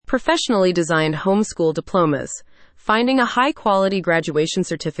Professionally designed homeschool diplomas. Finding a high-quality graduation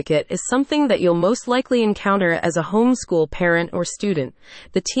certificate is something that you'll most likely encounter as a homeschool parent or student.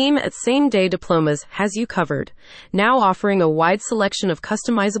 The team at Same Day Diplomas has you covered, now offering a wide selection of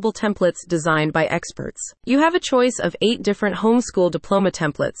customizable templates designed by experts. You have a choice of 8 different homeschool diploma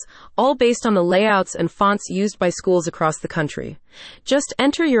templates, all based on the layouts and fonts used by schools across the country. Just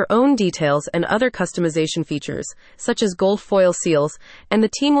enter your own details and other customization features, such as gold foil seals, and the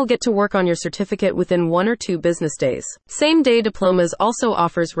team will get to work on your certificate within 1 or 2 business days. Same Day Diplomas also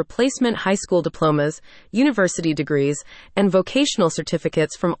offers replacement high school diplomas, university degrees, and vocational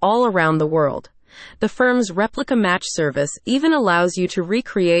certificates from all around the world. The firm's replica match service even allows you to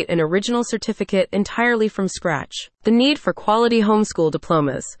recreate an original certificate entirely from scratch. The need for quality homeschool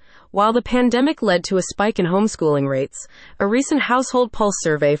diplomas. While the pandemic led to a spike in homeschooling rates, a recent Household Pulse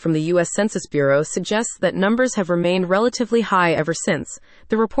survey from the U.S. Census Bureau suggests that numbers have remained relatively high ever since.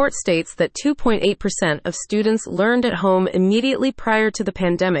 The report states that 2.8% of students learned at home immediately prior to the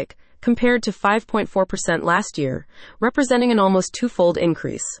pandemic, compared to 5.4% last year, representing an almost twofold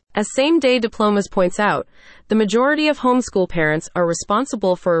increase. As Same Day Diplomas points out, the majority of homeschool parents are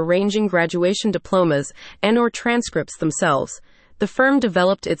responsible for arranging graduation diplomas and/or transcripts themselves. The firm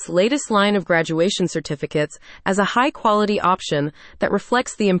developed its latest line of graduation certificates as a high-quality option that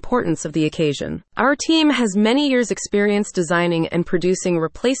reflects the importance of the occasion. Our team has many years' experience designing and producing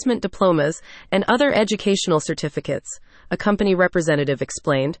replacement diplomas and other educational certificates, a company representative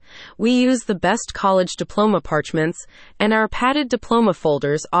explained. We use the best college diploma parchments, and our padded diploma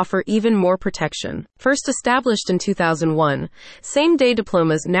folders offer even more protection. First established in 2001, Same Day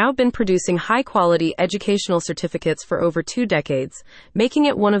Diplomas now been producing high-quality educational certificates for over 2 decades, making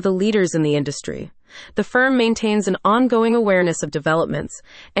it one of the leaders in the industry. The firm maintains an ongoing awareness of developments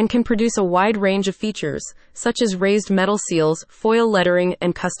and can produce a wide range of features, such as raised metal seals, foil lettering,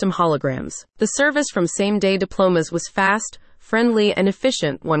 and custom holograms. The service from Same Day Diplomas was fast, friendly, and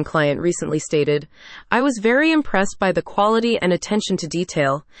efficient, one client recently stated. I was very impressed by the quality and attention to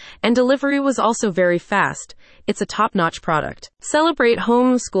detail, and delivery was also very fast. It's a top-notch product. Celebrate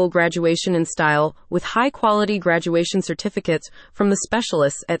homeschool graduation in style with high-quality graduation certificates from the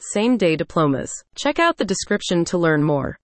specialists at Same Day Diplomas. Check out the description to learn more.